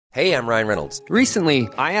Hey, I'm Ryan Reynolds. Recently,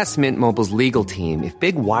 I asked Mint Mobile's legal team if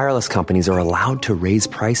big wireless companies are allowed to raise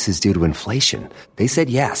prices due to inflation. They said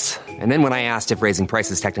yes. And then when I asked if raising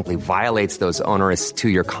prices technically violates those onerous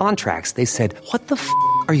two-year contracts, they said, "What the f***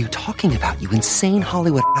 are you talking about, you insane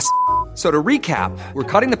Hollywood ass?" So to recap, we're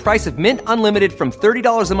cutting the price of Mint Unlimited from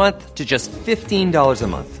 $30 a month to just $15 a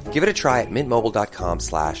month. Give it a try at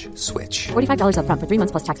mintmobile.com/switch. $45 up front for 3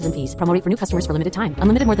 months plus taxes and fees. Promo rate for new customers for limited time.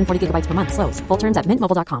 Unlimited more than 40 gigabytes per month. Slows full terms at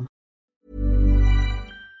mintmobile.com.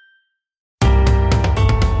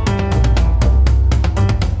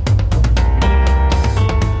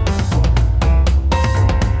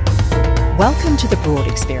 Welcome to The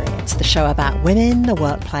Broad Experience, the show about women, the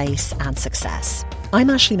workplace and success. I'm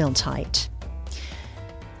Ashley Milne-Tyte.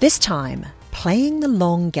 This time, playing the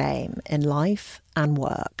long game in life and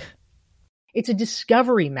work. It's a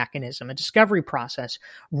discovery mechanism, a discovery process,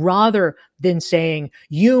 rather than saying,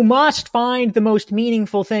 you must find the most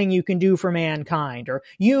meaningful thing you can do for mankind, or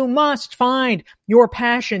you must find your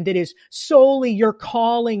passion that is solely your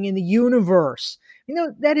calling in the universe. You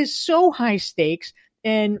know, that is so high stakes,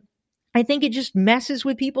 and I think it just messes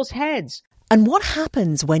with people's heads. And what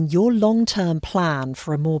happens when your long-term plan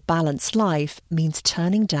for a more balanced life means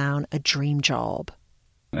turning down a dream job?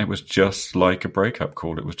 It was just like a breakup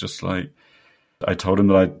call. It was just like, I told him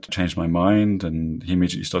that I'd changed my mind, and he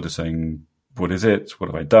immediately started saying, what is it? What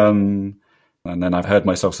have I done? And then I've heard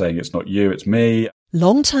myself saying, it's not you, it's me.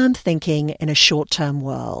 Long-term thinking in a short-term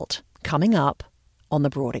world. Coming up on The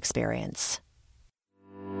Broad Experience.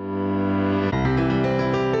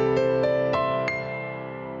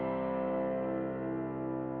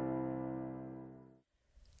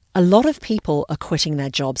 A lot of people are quitting their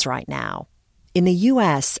jobs right now. In the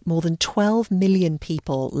US, more than 12 million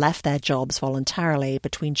people left their jobs voluntarily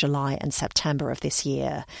between July and September of this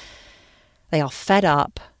year. They are fed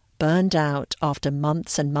up, burned out after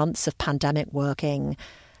months and months of pandemic working.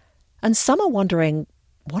 And some are wondering,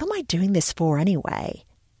 what am I doing this for anyway?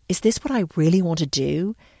 Is this what I really want to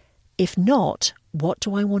do? If not, what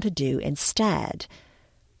do I want to do instead?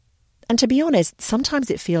 And to be honest, sometimes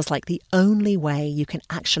it feels like the only way you can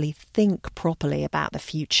actually think properly about the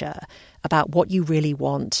future, about what you really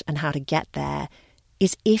want and how to get there,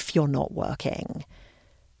 is if you're not working.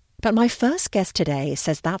 But my first guest today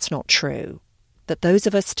says that's not true, that those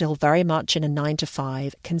of us still very much in a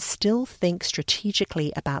 9-to-5 can still think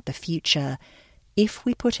strategically about the future if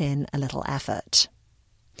we put in a little effort.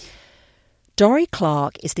 Dorie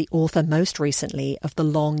Clark is the author most recently of The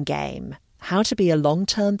Long Game, How to Be a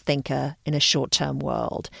Long-Term Thinker in a Short-Term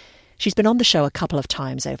World. She's been on the show a couple of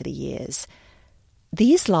times over the years.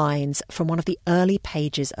 These lines from one of the early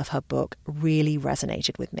pages of her book really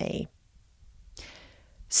resonated with me.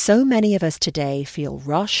 So many of us today feel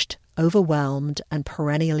rushed, overwhelmed, and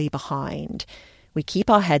perennially behind. We keep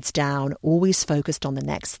our heads down, always focused on the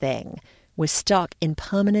next thing. We're stuck in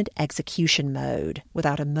permanent execution mode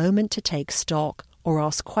without a moment to take stock or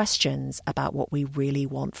ask questions about what we really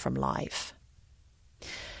want from life.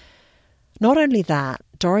 Not only that,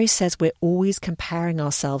 Dorie says we're always comparing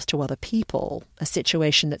ourselves to other people, a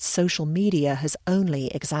situation that social media has only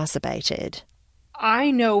exacerbated.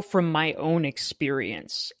 I know from my own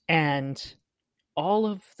experience and all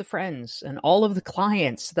of the friends and all of the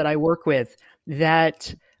clients that I work with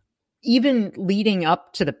that even leading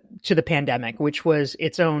up to the pandemic, which was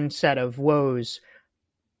its own set of woes,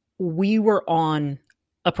 we were on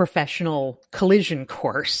a professional collision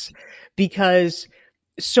course because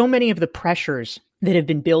so many of the pressures that have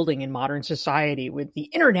been building in modern society with the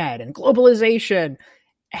internet and globalization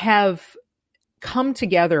have come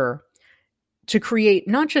together to create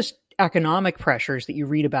not just economic pressures that you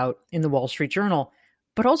read about in the Wall Street Journal,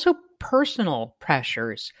 but also personal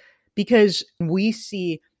pressures, because we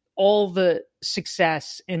see all the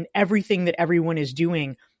success and everything that everyone is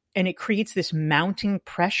doing. And it creates this mounting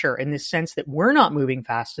pressure in this sense that we're not moving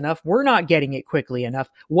fast enough. We're not getting it quickly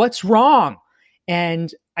enough. What's wrong?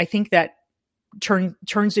 And I think that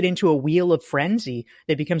turns it into a wheel of frenzy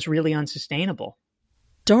that becomes really unsustainable.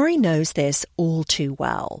 Dorie knows this all too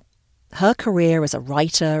well. Her career as a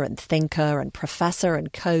writer and thinker and professor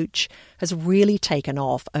and coach has really taken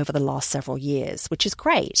off over the last several years, which is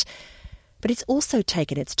great. But it's also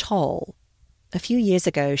taken its toll. A few years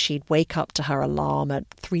ago, she'd wake up to her alarm at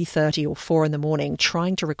 3:30 or 4 in the morning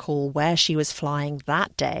trying to recall where she was flying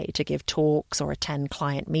that day to give talks or attend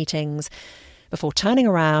client meetings, before turning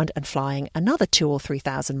around and flying another 2,000 or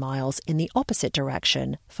 3,000 miles in the opposite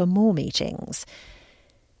direction for more meetings.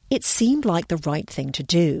 It seemed like the right thing to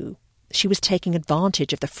do. She was taking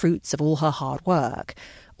advantage of the fruits of all her hard work,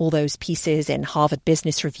 all those pieces in Harvard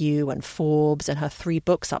Business Review and Forbes and her 3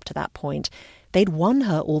 books up to that point, They'd won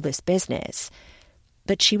her all this business,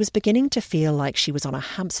 but she was beginning to feel like she was on a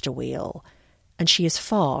hamster wheel, and she is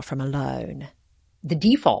far from alone. The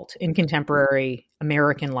default in contemporary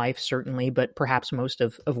American life, certainly, but perhaps most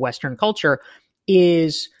of Western culture,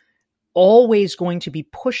 is always going to be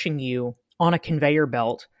pushing you on a conveyor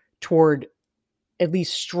belt toward at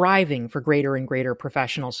least striving for greater and greater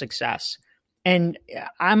professional success. And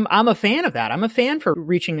I'm a fan of that. I'm a fan for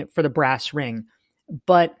reaching for the brass ring.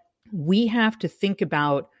 But we have to think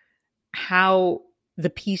about how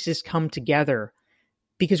the pieces come together,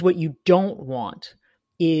 because what you don't want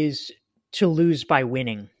is to lose by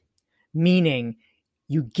winning, meaning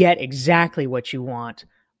you get exactly what you want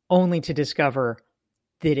only to discover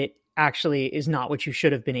that it actually is not what you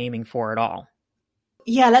should have been aiming for at all.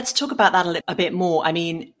 Yeah, let's talk about that a bit more. I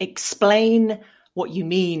mean, explain what you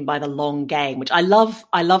mean by the long game, which I love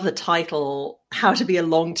the title, How to Be a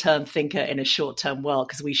Long-Term Thinker in a Short-Term World,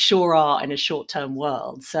 because we sure are in a short-term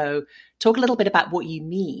world. So talk a little bit about what you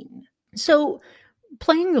mean. So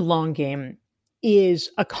playing the long game is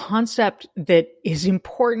a concept that is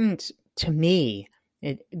important to me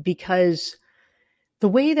because the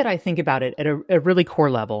way that I think about it at a really core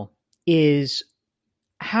level is,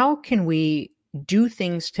 how can we do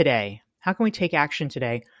things today? How can we take action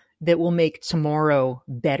today that will make tomorrow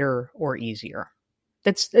better or easier?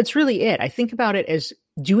 That's really it. I think about it as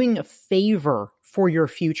doing a favor for your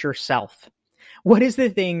future self. What is the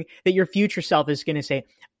thing that your future self is going to say?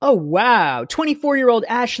 Oh, wow, 24-year-old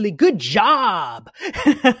Ashley, good job.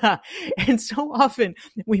 And so often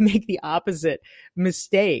we make the opposite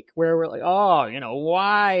mistake where we're like,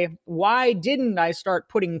 oh, why didn't I start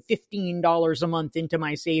putting $15 a month into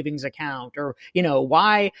my savings account? Or,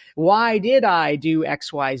 why did I do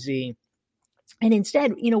X, Y, Z? And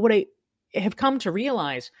instead, what I have come to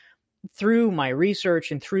realize through my research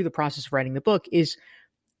and through the process of writing the book is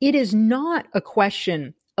it is not a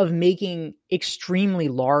question of making extremely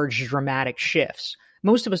large, dramatic shifts.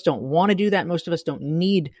 Most of us don't want to do that. Most of us don't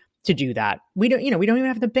need to do that. We don't even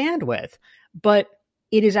have the bandwidth. But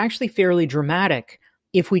it is actually fairly dramatic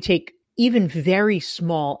if we take even very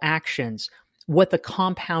small actions, what the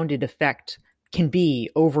compounded effect can be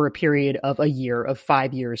over a period of a year, of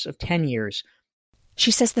 5 years, of 10 years. She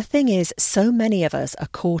says the thing is, so many of us are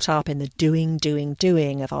caught up in the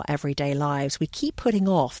doing of our everyday lives. We keep putting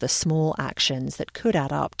off the small actions that could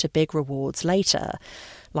add up to big rewards later,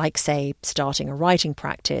 like, say, starting a writing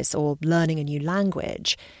practice or learning a new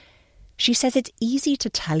language. She says it's easy to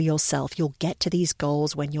tell yourself you'll get to these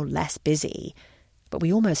goals when you're less busy, but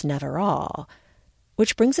we almost never are.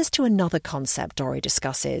 Which brings us to another concept Dory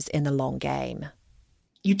discusses in The Long Game.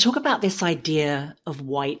 You talk about this idea of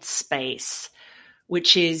white space,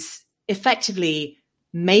 which is effectively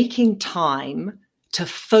making time to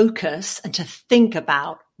focus and to think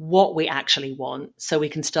about what we actually want so we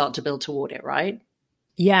can start to build toward it, right?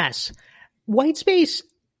 Yes. White space,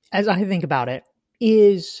 as I think about it,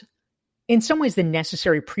 is in some ways the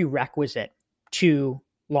necessary prerequisite to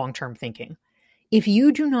long-term thinking. If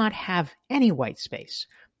you do not have any white space,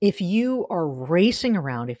 if you are racing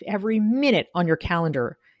around, if every minute on your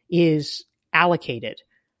calendar is allocated,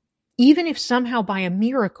 even if somehow by a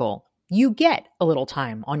miracle you get a little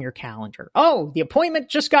time on your calendar, oh, the appointment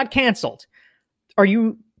just got canceled, are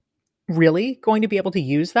you really going to be able to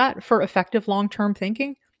use that for effective long-term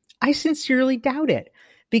thinking? I sincerely doubt it,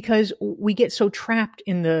 because we get so trapped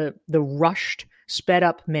in the rushed,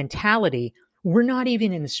 sped-up mentality, we're not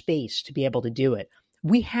even in the space to be able to do it.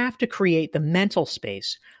 We have to create the mental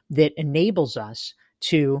space that enables us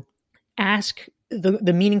to ask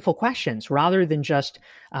the meaningful questions rather than just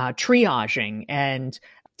triaging and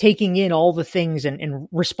taking in all the things and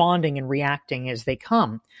responding and reacting as they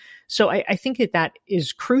come. So I think that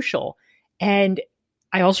is crucial. And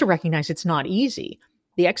I also recognize it's not easy.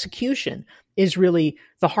 The execution is really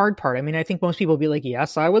the hard part. I mean, I think most people will be like,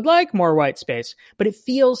 yes, I would like more white space, but it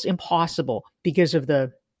feels impossible because of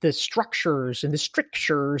the structures and the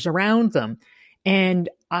strictures around them. And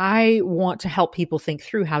I want to help people think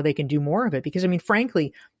through how they can do more of it. Because, I mean,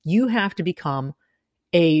 frankly, you have to become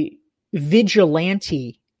a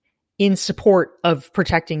vigilante in support of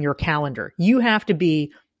protecting your calendar. You have to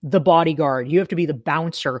be the bodyguard. You have to be the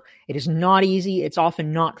bouncer. It is not easy. It's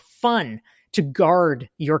often not fun to guard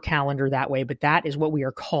your calendar that way, but that is what we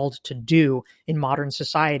are called to do in modern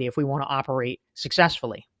society if we want to operate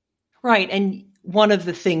successfully. Right. And one of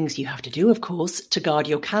the things you have to do, of course, to guard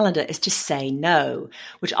your calendar is to say no,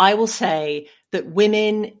 which I will say that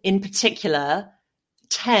women in particular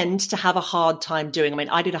tend to have a hard time doing. I mean,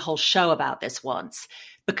 I did a whole show about this once.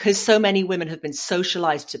 Because so many women have been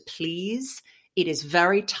socialized to please, it is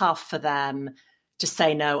very tough for them to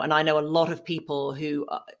say no. And I know a lot of people who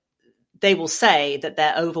they will say that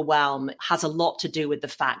their overwhelm has a lot to do with the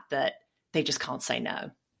fact that they just can't say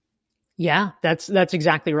no. Yeah, that's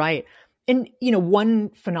exactly right. And,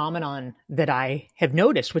 one phenomenon that I have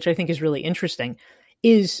noticed, which I think is really interesting,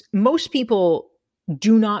 is most people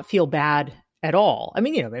do not feel bad at all. I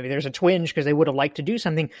mean, maybe there's a twinge because they would have liked to do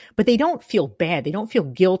something, but they don't feel bad. They don't feel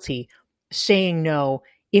guilty saying no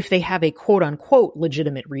if they have a quote unquote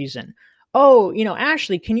legitimate reason. Oh,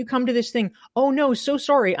 Ashley, can you come to this thing? Oh, no, so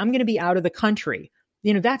sorry. I'm going to be out of the country.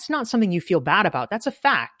 That's not something you feel bad about. That's a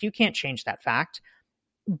fact. You can't change that fact.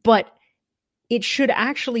 But it should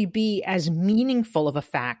actually be as meaningful of a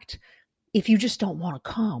fact if you just don't want to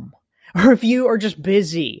come, or if you are just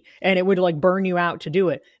busy and it would burn you out to do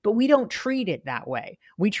it. But we don't treat it that way.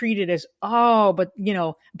 We treat it as, but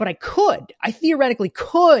I theoretically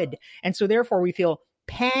could. And so therefore we feel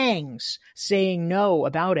pangs saying no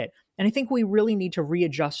about it. And I think we really need to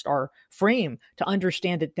readjust our frame to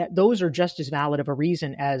understand that those are just as valid of a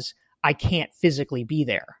reason as I can't physically be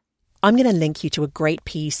there. I'm going to link you to a great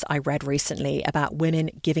piece I read recently about women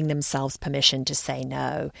giving themselves permission to say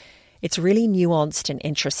no. It's really nuanced and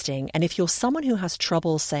interesting. And if you're someone who has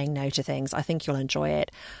trouble saying no to things, I think you'll enjoy it.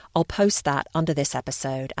 I'll post that under this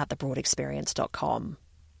episode at thebroadexperience.com.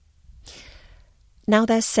 Now,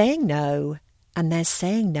 there's saying no, and there's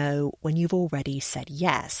saying no when you've already said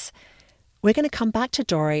yes. We're going to come back to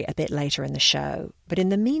Dori a bit later in the show. But in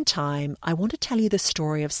the meantime, I want to tell you the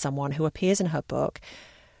story of someone who appears in her book,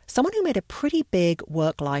 someone who made a pretty big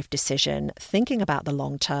work-life decision, thinking about the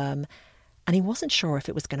long term, and he wasn't sure if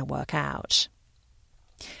it was going to work out.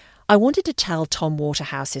 I wanted to tell Tom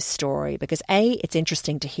Waterhouse's story because A, it's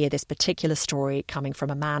interesting to hear this particular story coming from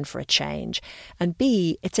a man for a change, and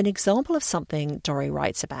B, it's an example of something Dori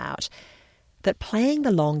writes about, that playing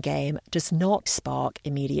the long game does not spark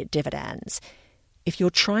immediate dividends. If you're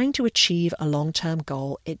trying to achieve a long-term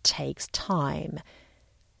goal, it takes time.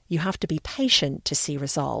 You have to be patient to see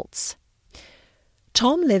results.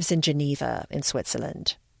 Tom lives in Geneva in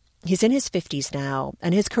Switzerland. He's in his 50s now,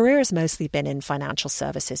 and his career has mostly been in financial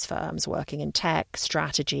services firms, working in tech,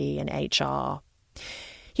 strategy, and HR.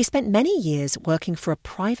 He spent many years working for a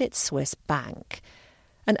private Swiss bank.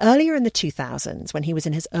 And earlier in the 2000s, when he was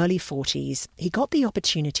in his early 40s, he got the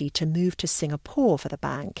opportunity to move to Singapore for the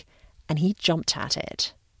bank, and he jumped at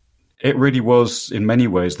it. It really was, in many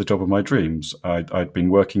ways, the job of my dreams. I'd been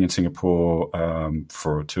working in Singapore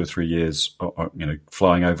for 2 or 3 years,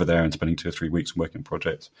 flying over there and spending 2 or 3 weeks working on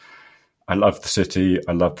projects. I loved the city.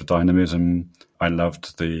 I loved the dynamism. I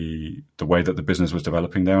loved the way that the business was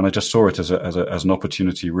developing there, and I just saw it as an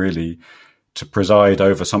opportunity, really, to preside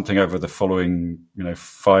over something over the following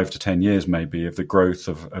 5 to 10 years, maybe, of the growth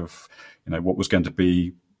of what was going to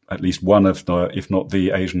be at least one of the, if not the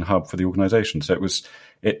Asian hub for the organisation. So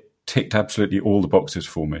it ticked absolutely all the boxes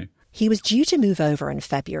for me. He was due to move over in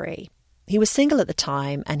February. He was single at the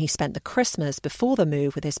time, and he spent the Christmas before the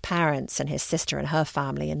move with his parents and his sister and her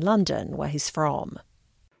family in London, where he's from.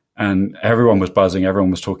 And everyone was buzzing.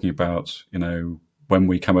 Everyone was talking about, when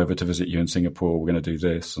we come over to visit you in Singapore, we're going to do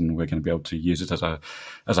this, and we're going to be able to use it as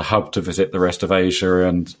a hub to visit the rest of Asia.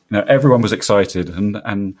 And everyone was excited. And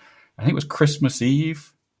I think it was Christmas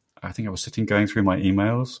Eve. I think I was sitting going through my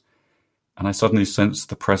emails, and I suddenly sensed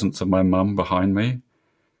the presence of my mum behind me.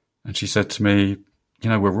 And she said to me,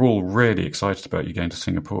 we're all really excited about you going to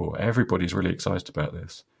Singapore. Everybody's really excited about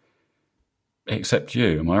this, except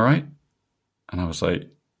you. Am I right? And I was like,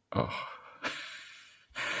 oh.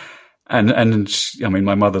 And she,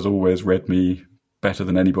 my mother's always read me better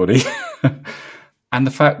than anybody. And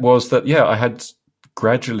the fact was that, I had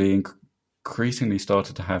gradually, increasingly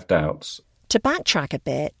started to have doubts. To backtrack a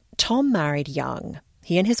bit, Tom married young.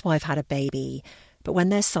 He and his wife had a baby, but when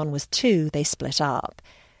their son was 2, they split up.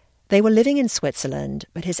 They were living in Switzerland,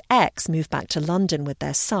 but his ex moved back to London with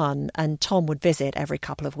their son, and Tom would visit every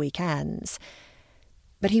couple of weekends.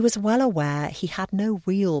 But he was well aware he had no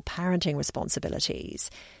real parenting responsibilities.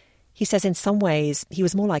 He says in some ways he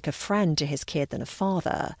was more like a friend to his kid than a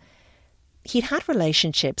father. He'd had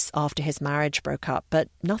relationships after his marriage broke up, but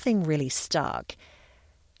nothing really stuck.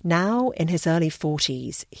 Now, in his early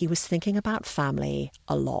 40s, he was thinking about family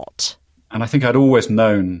a lot. And I think I'd always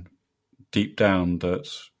known deep down that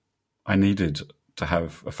I needed to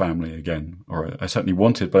have a family again, or I certainly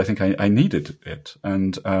wanted, but I think I needed it.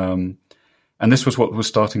 And this was what was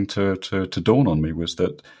starting to dawn on me, was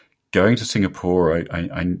that going to Singapore,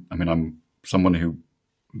 I'm someone who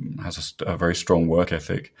has a very strong work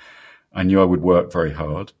ethic. I knew I would work very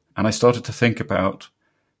hard. And I started to think about,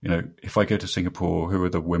 if I go to Singapore, who are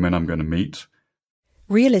the women I'm going to meet?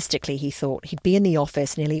 Realistically, he thought he'd be in the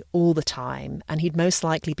office nearly all the time, and he'd most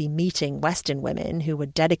likely be meeting Western women who were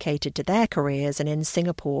dedicated to their careers and in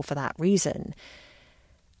Singapore for that reason.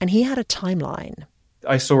 And he had a timeline.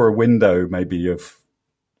 I saw a window maybe of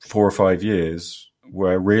 4 or 5 years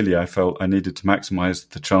where really I felt I needed to maximize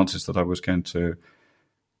the chances that I was going to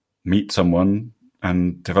meet someone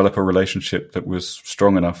and develop a relationship that was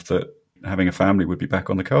strong enough that having a family would be back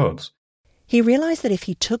on the cards. He realised that if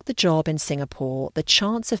he took the job in Singapore, the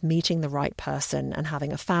chance of meeting the right person and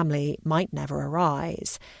having a family might never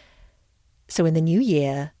arise. So in the new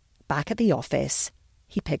year, back at the office,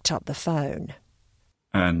 he picked up the phone.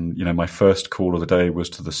 And, my first call of the day was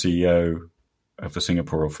to the CEO of the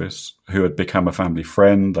Singapore office, who had become a family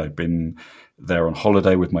friend. I'd been there on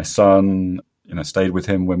holiday with my son, stayed with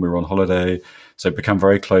him when we were on holiday. So I'd become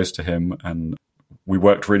very close to him and we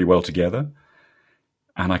worked really well together.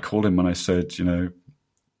 And I called him and I said, I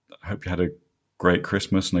hope you had a great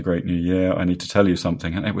Christmas and a great New Year. I need to tell you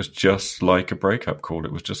something. And it was just like a breakup call.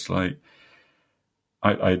 It was just like,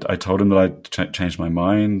 I told him that I'd changed my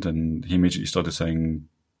mind, and he immediately started saying,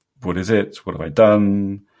 what is it? What have I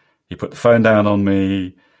done? He put the phone down on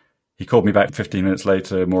me. He called me back 15 minutes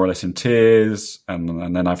later, more or less in tears.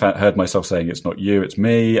 And then I heard myself saying, it's not you, it's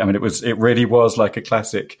me. I mean, it really was like a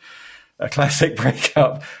classic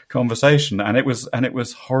breakup conversation. And it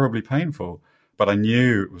was horribly painful, but I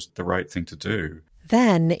knew it was the right thing to do.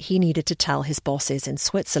 Then he needed to tell his bosses in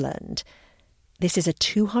Switzerland. This is a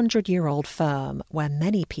 200-year-old firm where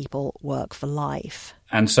many people work for life.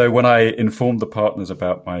 And so when I informed the partners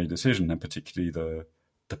about my decision, and particularly the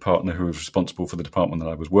partner who was responsible for the department that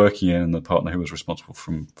I was working in and the partner who was responsible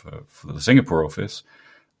for the Singapore office,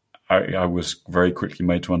 I was very quickly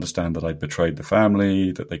made to understand that I'd betrayed the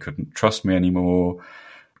family, that they couldn't trust me anymore.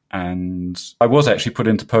 And I was actually put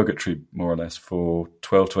into purgatory, more or less, for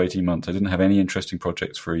 12 to 18 months. I didn't have any interesting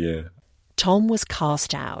projects for a year. Tom was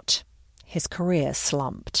cast out. His career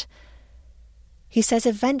slumped. He says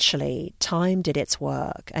eventually time did its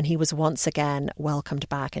work and he was once again welcomed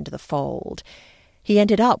back into the fold. He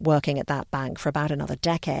ended up working at that bank for about another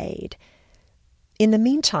decade. In the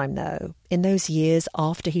meantime, though, in those years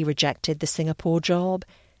after he rejected the Singapore job,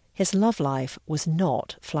 his love life was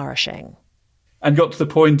not flourishing. And got to the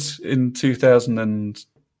point in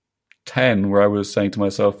 2010 where I was saying to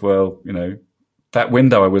myself, well, that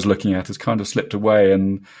window I was looking at has kind of slipped away,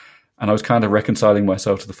 and I was kind of reconciling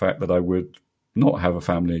myself to the fact that I would not have a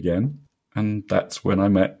family again. And that's when I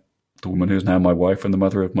met the woman who's now my wife and the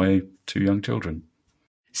mother of my 2 young children.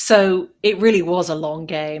 So it really was a long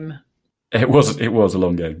game. It was a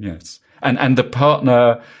long game, yes. And the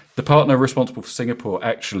partner responsible for Singapore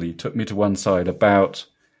actually took me to one side about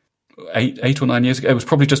 8 or 9 years ago. It was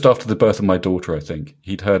probably just after the birth of my daughter, I think.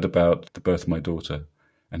 He'd heard about the birth of my daughter,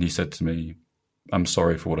 and he said to me, I'm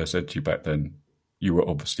sorry for what I said to you back then. You were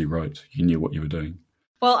obviously right. You knew what you were doing.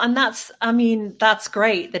 Well, and that's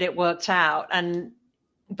great that it worked out.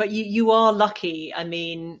 But you are lucky. I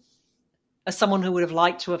mean, as someone who would have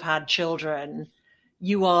liked to have had children,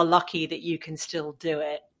 you are lucky that you can still do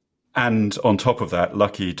it. And on top of that,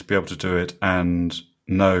 lucky to be able to do it and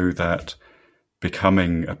know that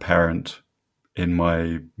becoming a parent in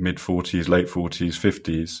my mid-40s, late 40s,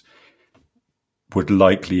 50s would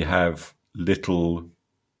likely have little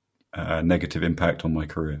negative impact on my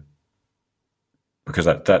career. Because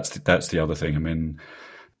that's the other thing. I mean,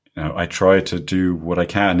 I try to do what I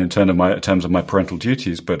can in terms of my parental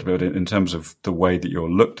duties, but in terms of the way that you're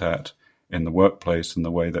looked at in the workplace and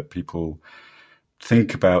the way that people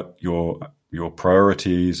think about your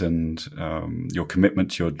priorities and your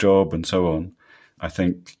commitment to your job and so on, I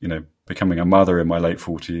think becoming a mother in my late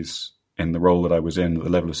 40s in the role that I was in, at the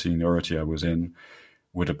level of seniority I was in,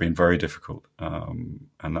 would have been very difficult. And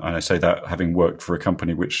I say that having worked for a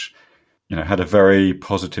company which had a very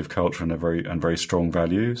positive culture and very strong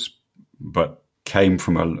values, but came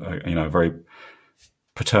from a very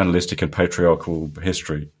paternalistic and patriarchal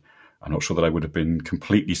history. I'm not sure that I would have been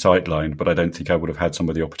completely sidelined, but I don't think I would have had some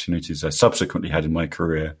of the opportunities I subsequently had in my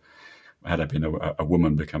career had I been a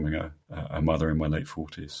woman becoming a mother in my late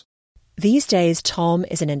 40s. These days, Tom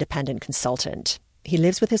is an independent consultant. He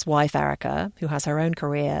lives with his wife, Erica, who has her own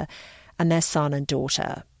career, and their son and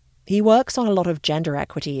daughter. He works on a lot of gender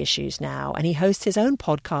equity issues now, and he hosts his own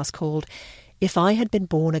podcast called If I Had Been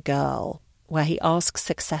Born a Girl, where he asks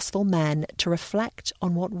successful men to reflect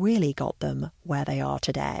on what really got them where they are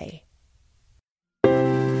today.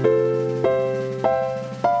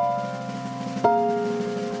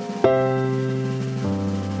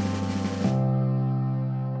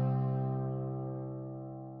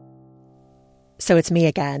 So it's me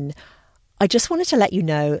again. I just wanted to let you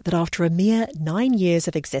know that after a mere 9 years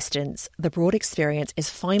of existence, The Broad Experience is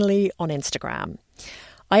finally on Instagram.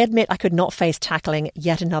 I admit I could not face tackling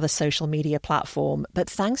yet another social media platform, but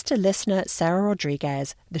thanks to listener Sarah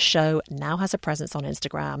Rodriguez, the show now has a presence on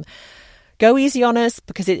Instagram. Go easy on us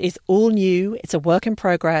because it is all new. It's a work in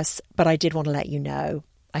progress, but I did want to let you know.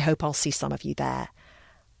 I hope I'll see some of you there.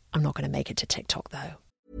 I'm not going to make it to TikTok, though.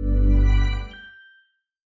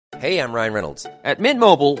 Hey, I'm Ryan Reynolds. At Mint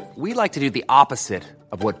Mobile, we like to do the opposite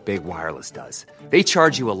of what Big Wireless does. They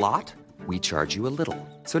charge you a lot, we charge you a little.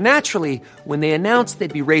 So naturally, when they announced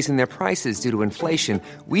they'd be raising their prices due to inflation,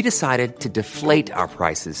 we decided to deflate our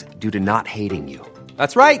prices due to not hating you.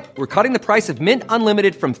 That's right. We're cutting the price of Mint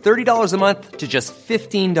Unlimited from $30 a month to just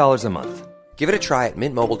 $15 a month. Give it a try at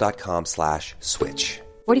mintmobile.com/switch.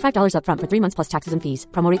 $45 up front for 3 months plus taxes and fees.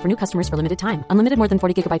 Promo rate for new customers for limited time. Unlimited more than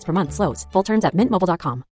 40 gigabytes per month. Slows full terms at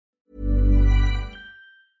mintmobile.com.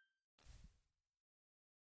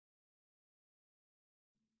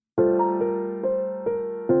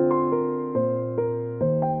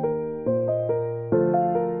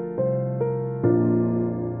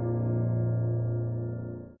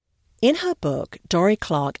 In her book, Dorie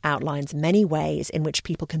Clark outlines many ways in which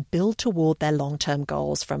people can build toward their long-term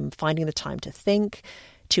goals, from finding the time to think,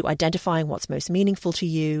 to identifying what's most meaningful to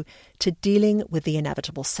you, to dealing with the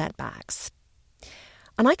inevitable setbacks.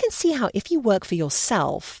 And I can see how if you work for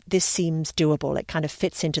yourself, this seems doable. It kind of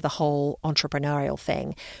fits into the whole entrepreneurial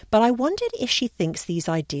thing. But I wondered if she thinks these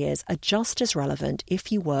ideas are just as relevant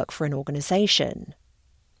if you work for an organization.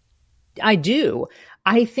 I do.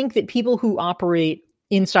 I think that people who operate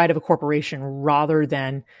inside of a corporation rather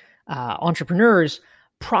than entrepreneurs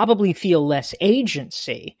probably feel less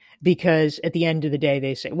agency, because at the end of the day,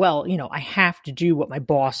 they say, well, I have to do what my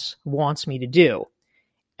boss wants me to do.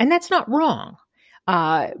 And that's not wrong.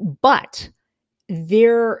 But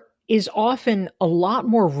there is often a lot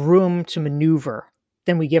more room to maneuver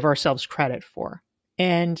than we give ourselves credit for.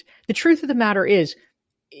 And the truth of the matter is,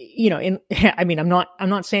 I'm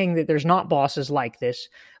not saying that there's not bosses like this,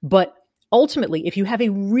 but ultimately, if you have a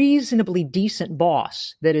reasonably decent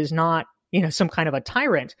boss that is not, some kind of a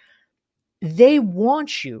tyrant, they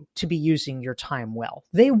want you to be using your time well.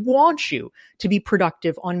 They want you to be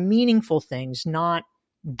productive on meaningful things, not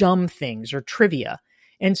dumb things or trivia.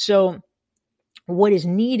 And so what is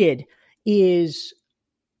needed is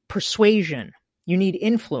persuasion. You need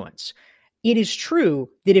influence. It is true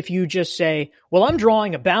that if you just say, well, I'm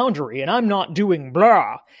drawing a boundary and I'm not doing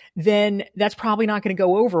blah, then that's probably not going to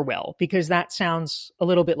go over well, because that sounds a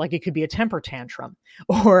little bit like it could be a temper tantrum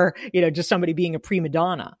or, just somebody being a prima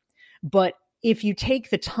donna. But if you take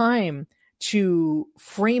the time to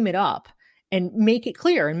frame it up and make it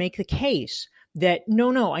clear and make the case that,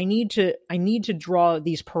 no, I need to draw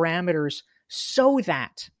these parameters so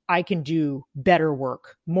that I can do better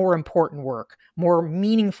work, more important work, more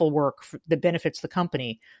meaningful work that benefits the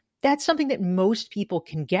company. That's something that most people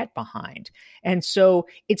can get behind. And so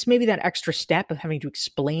it's maybe that extra step of having to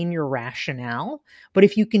explain your rationale. But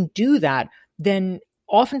if you can do that, then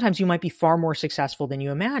oftentimes you might be far more successful than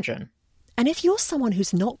you imagine. And if you're someone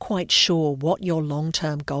who's not quite sure what your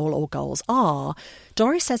long-term goal or goals are,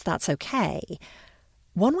 Dorie says that's okay.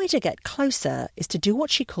 One way to get closer is to do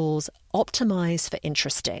what she calls optimize for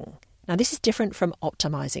interesting. Now, this is different from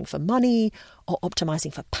optimizing for money or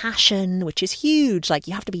optimizing for passion, which is huge. Like,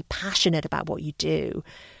 you have to be passionate about what you do.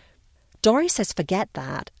 Dorie says forget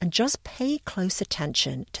that and just pay close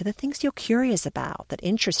attention to the things you're curious about that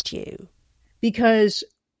interest you. Because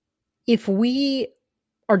if we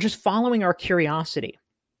are just following our curiosity,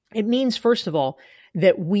 it means, first of all,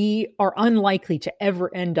 that we are unlikely to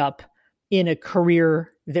ever end up in a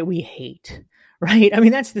career that we hate, right? I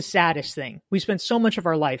mean, that's the saddest thing. We spend so much of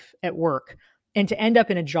our life at work, and to end up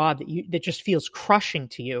in a job that just feels crushing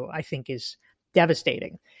to you, I think is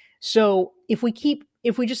devastating. So if we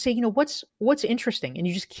just say, what's interesting, and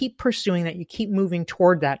you just keep pursuing that, you keep moving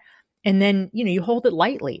toward that, and then, you hold it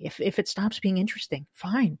lightly. If it stops being interesting,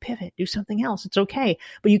 fine, pivot, do something else. It's okay.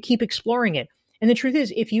 But you keep exploring it. And the truth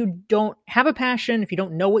is, if you don't have a passion, if you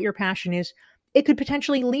don't know what your passion is, it could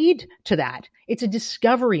potentially lead to that. It's a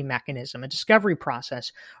discovery mechanism, a discovery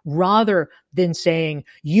process, rather than saying,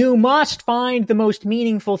 you must find the most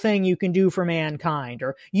meaningful thing you can do for mankind,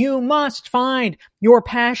 or you must find your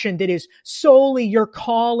passion that is solely your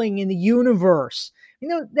calling in the universe.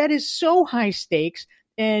 That is so high stakes,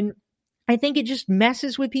 and I think it just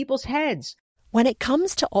messes with people's heads. When it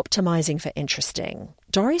comes to optimizing for interesting,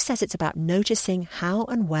 Dorie says it's about noticing how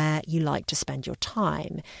and where you like to spend your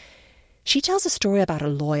time. She tells a story about a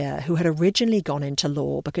lawyer who had originally gone into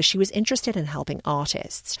law because she was interested in helping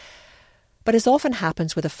artists. But as often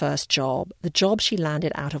happens with a first job, the job she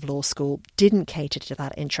landed out of law school didn't cater to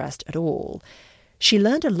that interest at all. She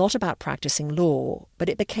learned a lot about practicing law, but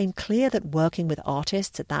it became clear that working with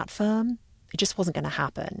artists at that firm, it just wasn't going to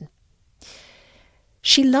happen.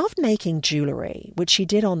 She loved making jewellery, which she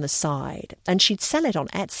did on the side, and she'd sell it on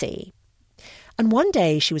Etsy. And one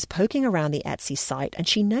day she was poking around the Etsy site and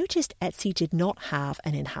she noticed Etsy did not have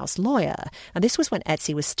an in-house lawyer. And this was when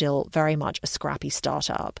Etsy was still very much a scrappy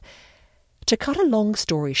startup. To cut a long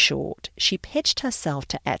story short, she pitched herself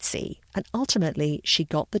to Etsy and ultimately she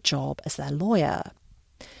got the job as their lawyer.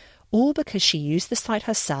 All because she used the site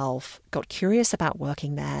herself, got curious about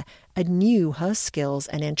working there, and knew her skills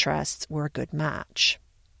and interests were a good match.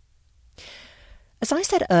 As I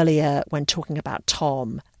said earlier when talking about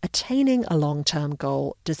Tom, attaining a long-term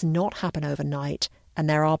goal does not happen overnight, and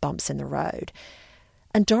there are bumps in the road.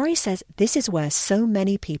 And Dory says this is where so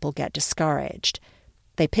many people get discouraged.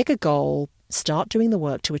 They pick a goal, start doing the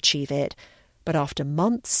work to achieve it, but after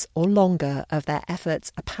months or longer of their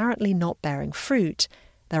efforts apparently not bearing fruit,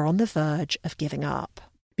 they're on the verge of giving up.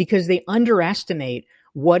 Because they underestimate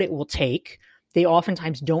what it will take. They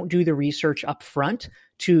oftentimes don't do the research up front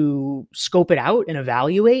to scope it out and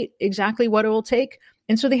evaluate exactly what it will take.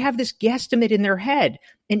 And so they have this guesstimate in their head.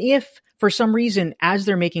 And if, for some reason, as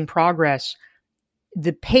they're making progress,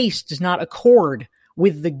 the pace does not accord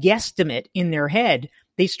with the guesstimate in their head,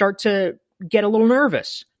 they start to get a little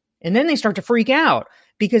nervous. And then they start to freak out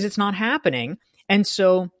because it's not happening. And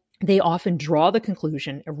so they often draw the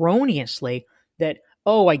conclusion erroneously that,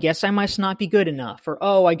 oh, I guess I must not be good enough, or,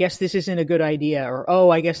 oh, I guess this isn't a good idea, or, oh,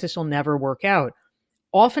 I guess this will never work out.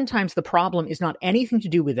 Oftentimes the problem is not anything to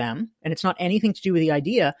do with them, and it's not anything to do with the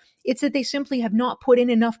idea. It's that they simply have not put in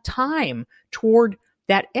enough time toward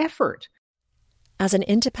that effort. As an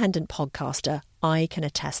independent podcaster, I can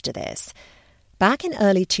attest to this. Back in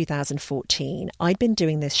early 2014, I'd been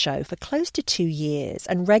doing this show for close to 2 years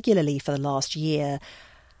and regularly for the last year,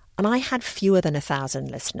 and I had fewer than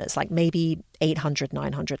 1,000 listeners, like maybe 800,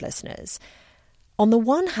 900 listeners. On the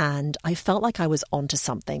one hand, I felt like I was onto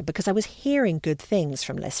something because I was hearing good things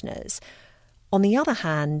from listeners. On the other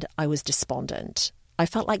hand, I was despondent. I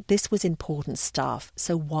felt like this was important stuff,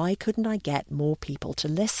 so why couldn't I get more people to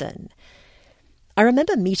listen? I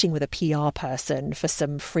remember meeting with a PR person for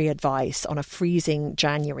some free advice on a freezing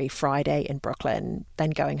January Friday in Brooklyn,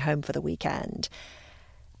 then going home for the weekend.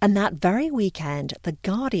 And that very weekend, The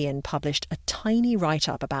Guardian published a tiny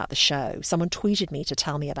write-up about the show. Someone tweeted me to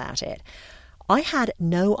tell me about it. I had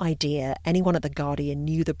no idea anyone at The Guardian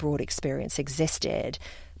knew the Broad Experience existed,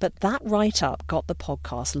 but that write-up got the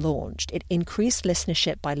podcast launched. It increased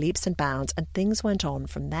listenership by leaps and bounds, and things went on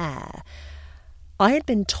from there. I had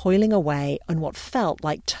been toiling away on what felt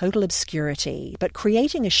like total obscurity, but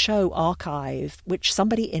creating a show archive which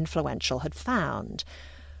somebody influential had found.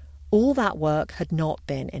 All that work had not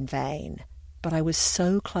been in vain, but I was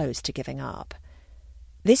so close to giving up.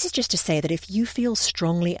 This is just to say that if you feel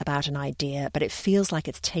strongly about an idea, but it feels like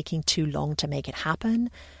it's taking too long to make it happen,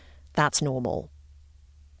 that's normal.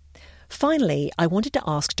 Finally, I wanted to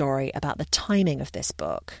ask Dory about the timing of this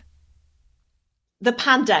book. The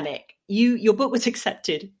pandemic. Your book was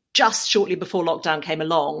accepted just shortly before lockdown came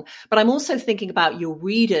along, but I'm also thinking about your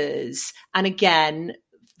readers. And again,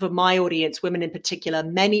 for my audience, women in particular,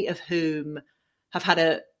 many of whom have had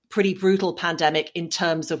a pretty brutal pandemic in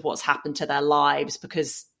terms of what's happened to their lives,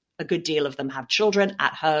 because a good deal of them have children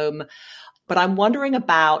at home. But I'm wondering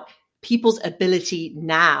about people's ability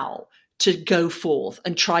now to go forth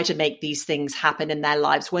and try to make these things happen in their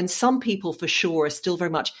lives when some people for sure are still very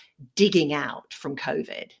much digging out from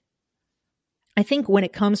COVID. I think when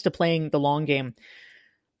it comes to playing the long game,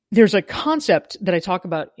 there's a concept that I talk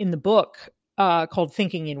about in the book called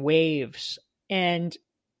thinking in waves. And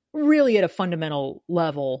really at a fundamental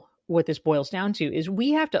level, what this boils down to is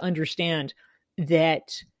we have to understand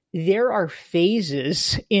that there are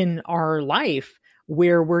phases in our life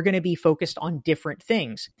where we're going to be focused on different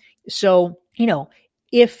things. So,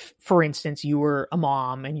 if, for instance, you were a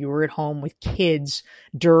mom and you were at home with kids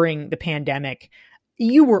during the pandemic,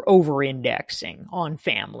 you were over-indexing on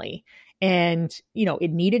family. And,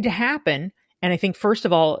 it needed to happen. And I think, first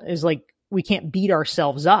of all, is like, we can't beat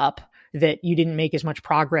ourselves up that you didn't make as much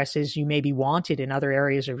progress as you maybe wanted in other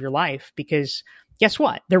areas of your life, because guess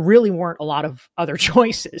what? There really weren't a lot of other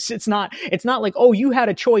choices. It's not like, oh, you had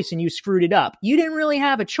a choice and you screwed it up. You didn't really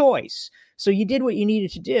have a choice. So you did what you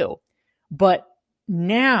needed to do. But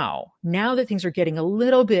now that things are getting a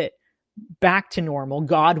little bit back to normal,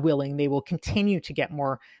 God willing, they will continue to get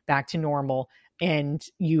more back to normal. And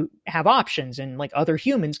you have options, and like other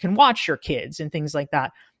humans can watch your kids and things like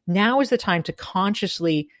that. now is the time to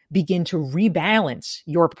consciously begin to rebalance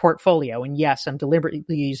your portfolio. And yes, I'm deliberately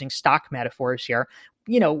using stock metaphors here.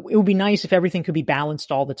 It would be nice if everything could be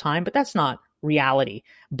balanced all the time, but that's not reality.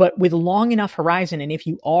 But with long enough horizon, and if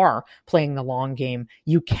you are playing the long game,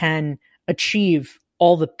 you can achieve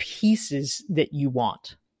all the pieces that you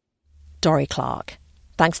want. Dorie Clark.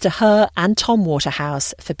 Thanks to her and Tom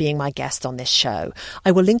Waterhouse for being my guest on this show.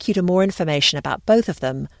 I will link you to more information about both of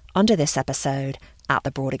them under this episode at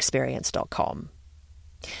thebroadexperience.com.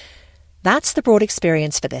 That's The Broad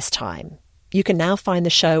Experience for this time. You can now find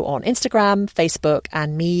the show on Instagram, Facebook,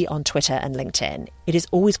 and me on Twitter and LinkedIn. It is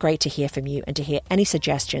always great to hear from you and to hear any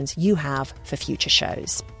suggestions you have for future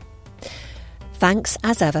shows. Thanks,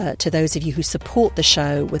 as ever, to those of you who support the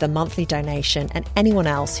show with a monthly donation and anyone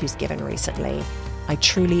else who's given recently. I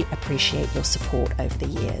truly appreciate your support over the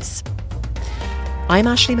years. I'm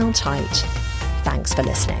Ashley Milne-Tyte. Thanks for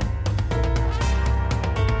listening.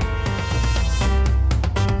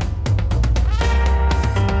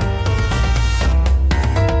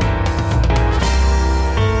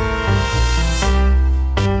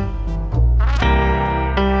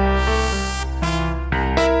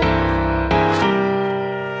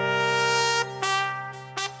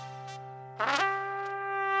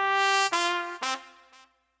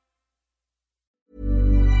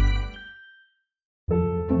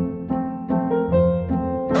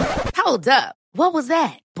 Hold up. What was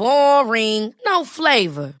that? Boring. No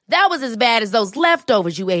flavor. That was as bad as those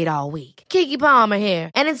leftovers you ate all week. Keke Palmer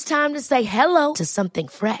here. And it's time to say hello to something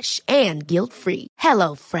fresh and guilt-free.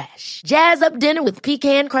 HelloFresh. Jazz up dinner with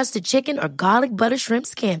pecan-crusted chicken or garlic butter shrimp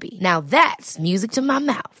scampi. Now that's music to my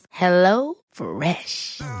mouth.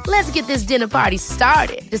 HelloFresh. Let's get this dinner party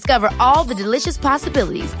started. Discover all the delicious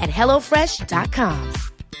possibilities at HelloFresh.com.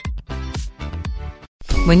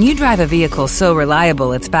 When you drive a vehicle so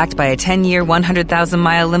reliable it's backed by a 10-year,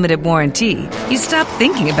 100,000-mile limited warranty, you stop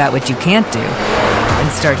thinking about what you can't do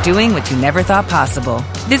and start doing what you never thought possible.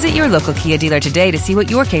 Visit your local Kia dealer today to see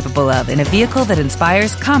what you're capable of in a vehicle that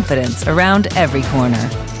inspires confidence around every corner.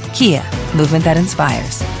 Kia, movement that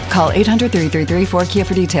inspires. Call 800-333-4KIA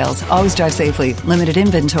for details. Always drive safely. Limited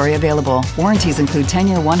inventory available. Warranties include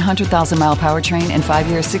 10-year 100,000-mile powertrain and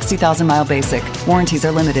 5-year 60,000-mile basic. Warranties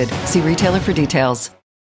are limited. See retailer for details.